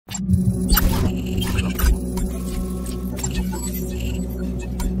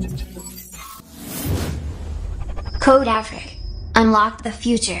Code Afric. Unlock the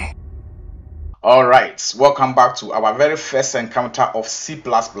future. All right, welcome back to our very first encounter of C++.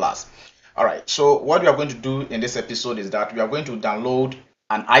 All right, so what we are going to do in this episode is that we are going to download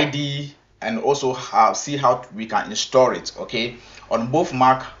an IDE and also see how we can install it, okay, on both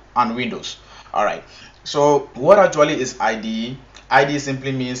Mac and Windows. All right, so what actually is IDE? IDE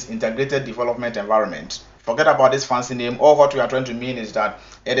simply means Integrated Development Environment. Forget about this fancy name. All what we are trying to mean is that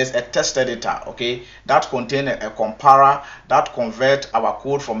it is a test editor, okay, that contains a compiler that converts our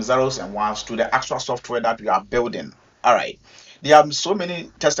code from zeros and ones to the actual software that we are building. All right, there are so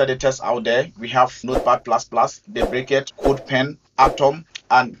many test editors out there. We have Notepad++, Debreakit, CodePen, Atom,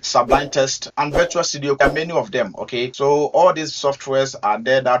 and Sublime Test, and Virtual Studio. There are many of them, okay. So all these softwares are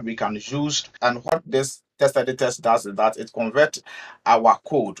there that we can use, and what this test editors does is that it converts our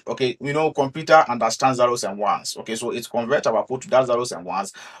code, okay. We know computer understands zeros and ones, okay, so it converts our code to that zeros and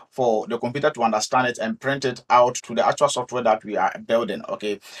ones for the computer to understand it and print it out to the actual software that we are building,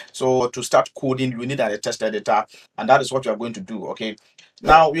 okay. So to start coding, you need a test editor, and that is what you are going to do, okay.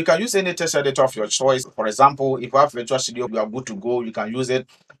 Now you can use any test editor of your choice. For example, if you have Virtual Studio, you are good to go, you can use it.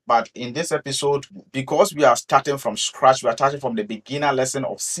 But in this episode, because we are starting from scratch, we are starting from the beginner lesson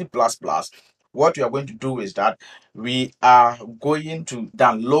of C++, what we are going to do is that we are going to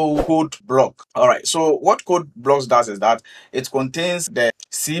download Code Block. All right, so what Code Blocks does is that it contains the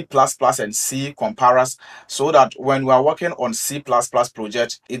C++ and C compilers, so that when we are working on C++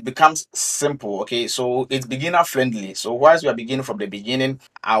 project, it becomes simple, okay. So it's beginner friendly. So whilst we are beginning from the beginning,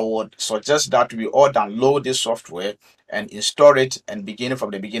 I would suggest that we all download this software and install it and begin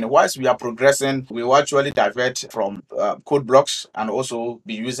from the beginning. Whilst we are progressing, we will actually divert from Code Blocks and also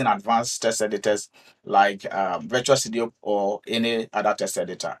be using advanced test editors like Virtual Studio or any other test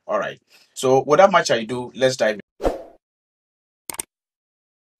editor. All right, so without much ado, let's dive in.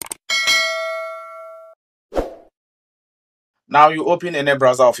 Now you open any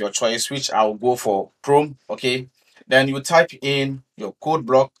browser of your choice, which I will go for Chrome, okay. Then you type in your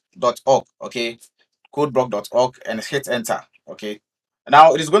codeblock.org, okay, codeblock.org, and hit enter, okay.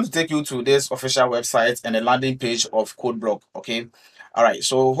 Now it is going to take you to this official website and a landing page of CodeBlock, okay. All right,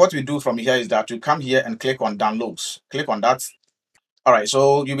 so what we do from here is that you come here and click on downloads. Click on that. All right,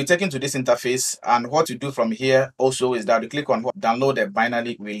 so you'll be taken to this interface, and what you do from here also is that you click on download the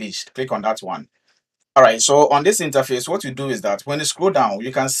binary released. Click on that one. All right, so on this interface, what you do is that when you scroll down,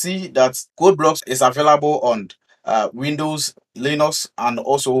 you can see that CodeBlocks is available on Windows, Linux, and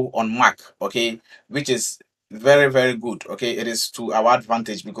also on Mac, okay, which is very good, okay. It is to our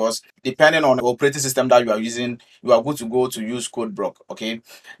advantage because depending on the operating system that you are using, you are good to go to use CodeBlock, okay.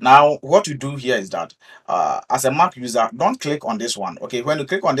 Now what you do here is that as a Mac user, don't click on this one, okay. When you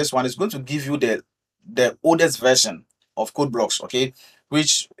click on this one, it's going to give you the oldest version of CodeBlocks, okay,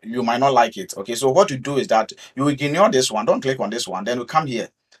 which you might not like it, okay. So what you do is that you ignore this one, don't click on this one, then you come here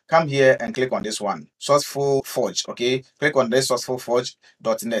and click on this one, Sourceful Forge, okay. Click on this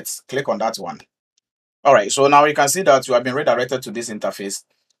sourcefulforge.net, click on that one. All right, so now you can see that you have been redirected to this interface,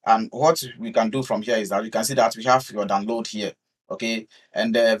 and what we can do from here is that you can see that we have your download here, okay,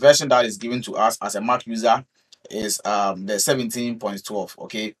 and the version that is given to us as a Mac user is the 17.12,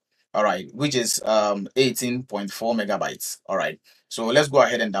 okay. All right, which is 18.4 megabytes. All right, so let's go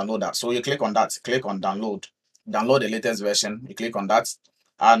ahead and download that. So you click on that, click on download the latest version, you click on that,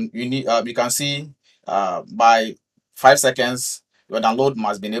 and you need you can see by 5 seconds your download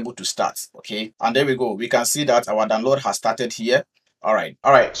must be able to start, okay. And there we go, we can see that our download has started here. All right,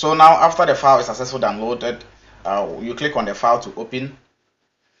 so now after the file is successfully downloaded, you click on the file to open.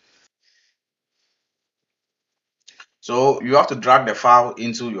 So you have to drag the file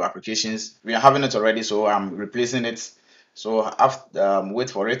into your applications. We are having it already, so I'm replacing it. So after,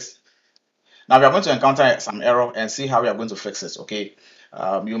 wait for it. Now we are going to encounter some error and see how we are going to fix it, okay.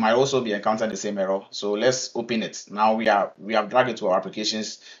 You might also be encountering the same error, so let's open it. Now we have dragged it to our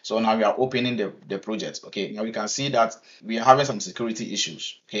applications, so now we are opening the project, okay. Now we can see that we are having some security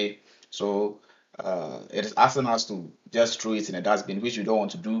issues, okay. So it is asking us to just throw it in a dustbin, which we don't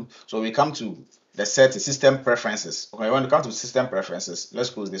want to do. So we come to the system preferences, okay. When we come to system preferences, let's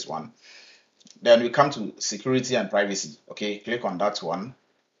close this one. Then we come to security and privacy, okay. Click on that one,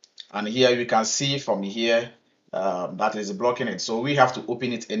 and here we can see from here that is blocking it, so we have to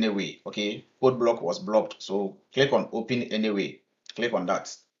open it anyway, okay. Code block was blocked, so click on open anyway, click on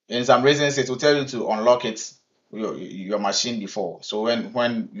that. In some reasons it will tell you to unlock it your machine before, so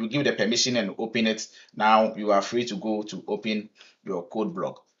when you give the permission and open it, now you are free to go to open your code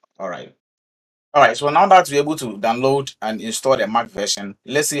block. All right, All right, so now that we're able to download and install the Mac version,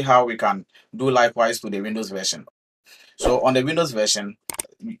 let's see how we can do likewise to the Windows version. So on the Windows version,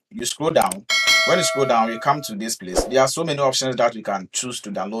 you scroll down. When you scroll down, you come to this place. There are so many options that we can choose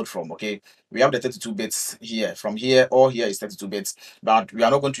to download from. Okay, we have the 32 bits here. From here, all here is 32 bits, but we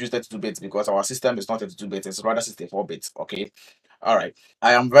are not going to use 32 bits because our system is not 32 bits, it's rather 64 bits. Okay, all right.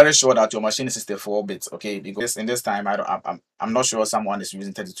 I am very sure that your machine is 64 bits. Okay, because in this time, I'm not sure someone is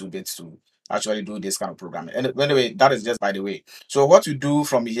using 32 bits to actually do this kind of programming. And anyway, that is just by the way. So what you do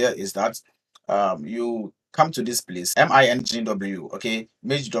from here is that you come to this place, MINGW, okay,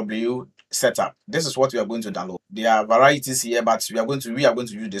 MINGW setup. This is what we are going to download. There are varieties here, but we are going to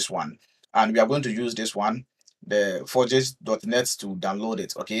use this one, and we are going to use this one, the forges.net, to download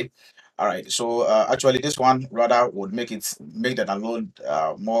it. Okay, all right. So actually, this one rather would make the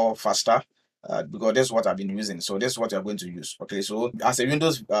download more faster. Because this is what I've been using, so this is what you're going to use. Okay, so as a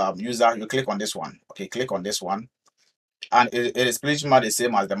Windows user, you click on this one. Okay, click on this one, and it is pretty much the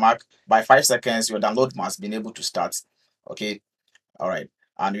same as the Mac. By 5 seconds, your download must be able to start. Okay, all right,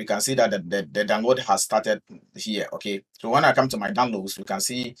 and we can see that the download has started here. Okay, so when I come to my downloads, you can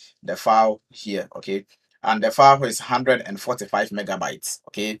see the file here. Okay, and the file is 145 megabytes.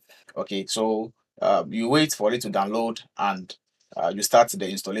 Okay, okay, so you wait for it to download, and you start the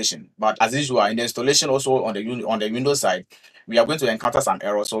installation. But as usual, in the installation, also on the Windows side, we are going to encounter some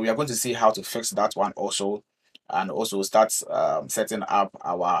errors, so we are going to see how to fix that one also, and also start setting up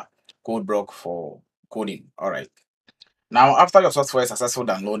our code block for coding. All right. Now, after your software is successfully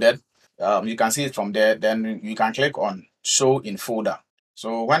downloaded, you can see it from there. Then you can click on Show in Folder.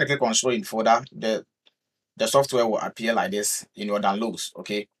 So when you click on Show in Folder, the software will appear like this in your downloads.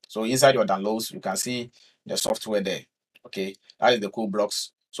 Okay, so inside your downloads, you can see the software there. Okay, that is the code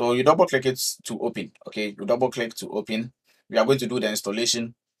blocks. So you double click it to open. Okay, you double click to open. We are going to do the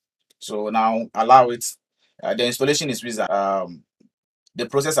installation. So now allow it. The installation is wizard. The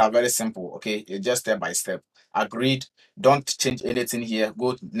process are very simple. Okay, it's just step by step. Agreed. Don't change anything here.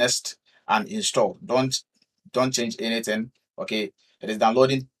 Go next and install. Don't change anything. Okay, it is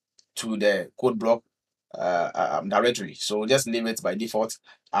downloading to the code block directory, so just leave it by default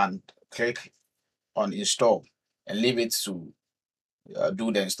and click on install and leave it to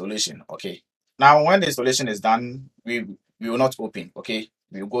do the installation. Okay, now when the installation is done, we will not open. Okay,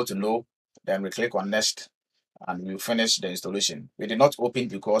 we will go to no, then we click on next, and we'll finish the installation. We did not open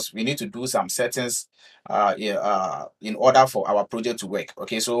because we need to do some settings in order for our project to work.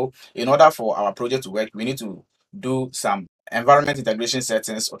 Okay, so in order for our project to work, we need to do some environment integration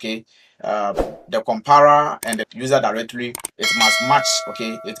settings. Okay, the comparer and the user directory, it must match.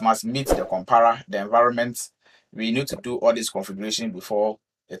 Okay, it must meet the comparer, the environment. We need to do all this configuration before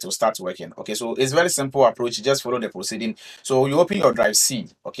it will start working. Okay, so it's very simple approach. Just follow the proceeding. So you open your drive C.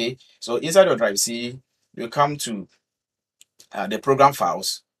 Okay, so inside your drive C, you come to the program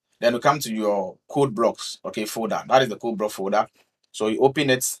files, then you come to your code blocks, okay, folder. That is the code block folder. So you open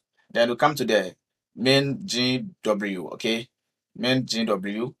it, then you come to the main GW, okay, main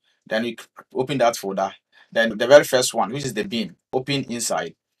GW. Then you open that folder. Then the very first one, which is the bin, open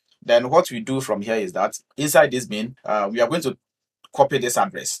inside. Then what we do from here is that inside this bin, we are going to copy this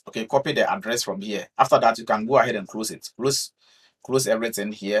address. Okay, copy the address from here. After that, you can go ahead and close it. Close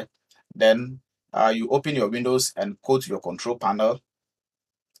everything here. Then you open your Windows and go to your control panel.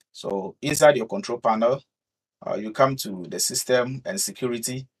 So inside your control panel, you come to the system and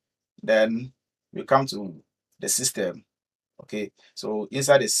security. Then you come to the system. Okay, so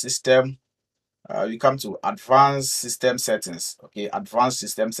inside the system, you come to advanced system settings. Okay, advanced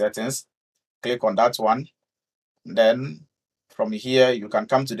system settings. Click on that one. Then from here, you can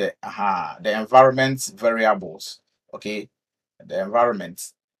come to the environment variables. Okay, the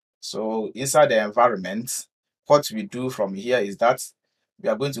environment. So inside the environment, what we do from here is that we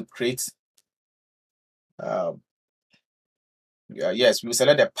are going to create uh, yes, we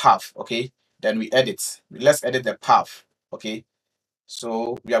select the path. Okay, then we edit. Let's edit the path. Okay,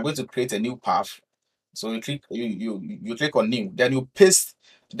 so we are going to create a new path. So you click on new, then you paste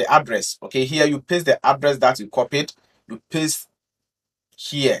the address. Okay, here you paste the address that you copied. You paste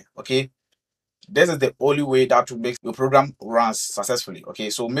here. Okay, this is the only way that will make your program runs successfully. Okay,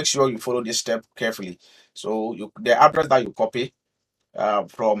 so make sure you follow this step carefully. So the address that you copy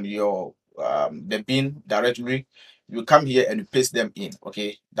from your the bin directory, you come here and you paste them in.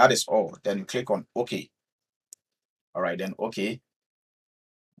 Okay, that is all. Then you click on OK. All right, then OK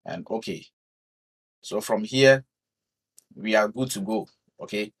and OK. So from here we are good to go.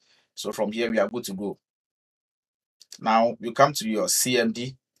 Okay, so from here we are good to go. Now you come to your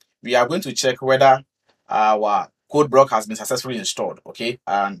CMD. We are going to check whether our code block has been successfully installed, okay,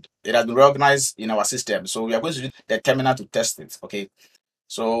 and it has been recognized in our system. So we are going to use the terminal to test it, okay.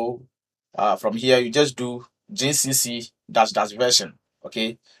 So from here, you just do GCC dash dash version,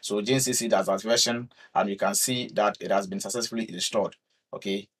 okay. So GCC dash dash version, and you can see that it has been successfully installed,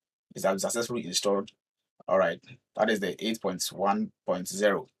 okay. It has been successfully installed. All right, that is the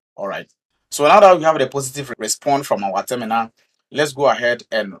 8.1.0. All right. So now that we have the positive response from our terminal, let's go ahead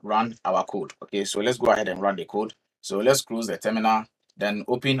and run our code. Okay, so let's go ahead and run the code. So let's close the terminal, then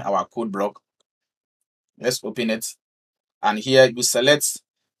open our code block. Let's open it. And here you select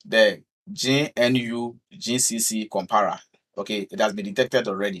the GNU GCC compiler. Okay, it has been detected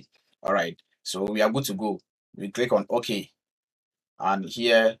already. All right, so we are good to go. We click on OK. And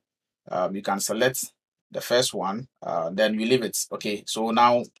here you can select the first one, then we leave it. Okay, so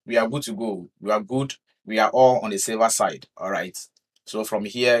now we are good to go. We are good. We are all on the safer side. All right, so from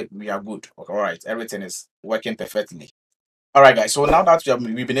here we are good. All right, everything is working perfectly. All right, guys, so now that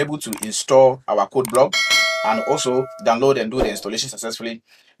we've been able to install our code block and also download and do the installation successfully,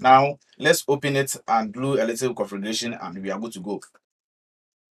 now let's open it and do a little configuration and we are good to go.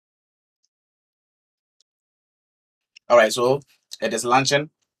 All right, so it is launching.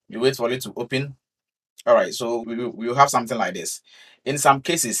 You wait for it to open. All right, so we will have something like this. In some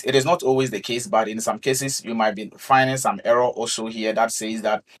cases, it is not always the case, but in some cases, you might be finding some error also here that says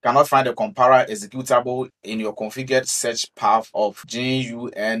that cannot find the compiler executable in your configured search path of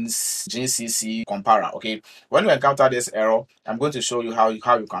GNU's GCC compiler. Okay, when you encounter this error, I'm going to show you how you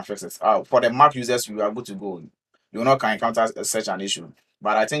can fix it. For the Mac users, you are good to go. You will not encounter such an issue,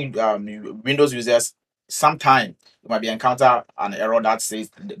 but I think Windows users sometime you might be encounter an error that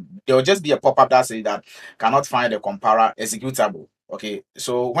says there will just be a pop-up that says that cannot find the compiler executable. Okay,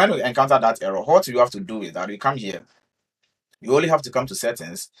 so when you encounter that error, what you have to do is that you come here. You only have to come to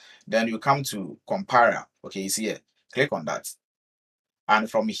settings, then you come to compiler. Okay, you see here, click on that, and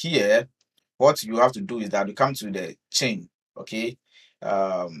from here, what you have to do is that you come to the chain. Okay,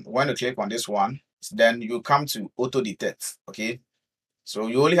 when you click on this one, then you come to auto detect. Okay, so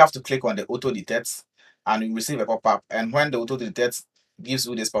you only have to click on the auto detect and you receive a pop-up. And when the auto detect gives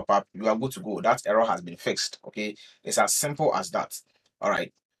you this pop-up, you are good to go. That error has been fixed. Okay, it's as simple as that. All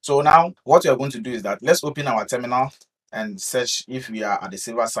right, so now what we are going to do is that let's open our terminal and search if we are at the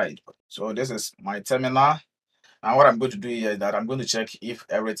server side. So this is my terminal, and what I'm going to do here is that I'm going to check if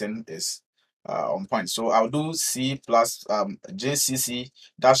everything is on point. So I'll do C plus GCC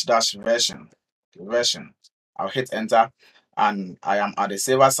dash dash version. I'll hit enter, and I am at the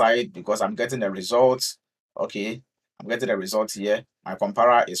server side because I'm getting the results. Okay, I'm getting the results here. My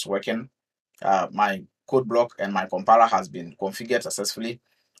compiler is working. My code block and my compiler has been configured successfully.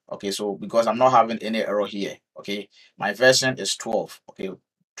 Okay, so because I'm not having any error here. Okay, my version is 12. Okay,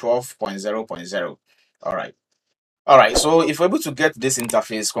 12.0.0. All right. All right, so if you're able to get this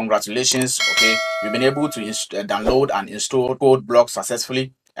interface, congratulations. Okay, you've been able to download and install code blocks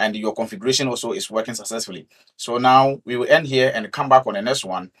successfully, and your configuration also is working successfully. So now we will end here and come back on the next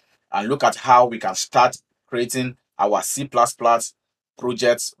one and look at how we can start creating our C++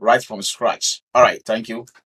 projects right from scratch. All right, thank you.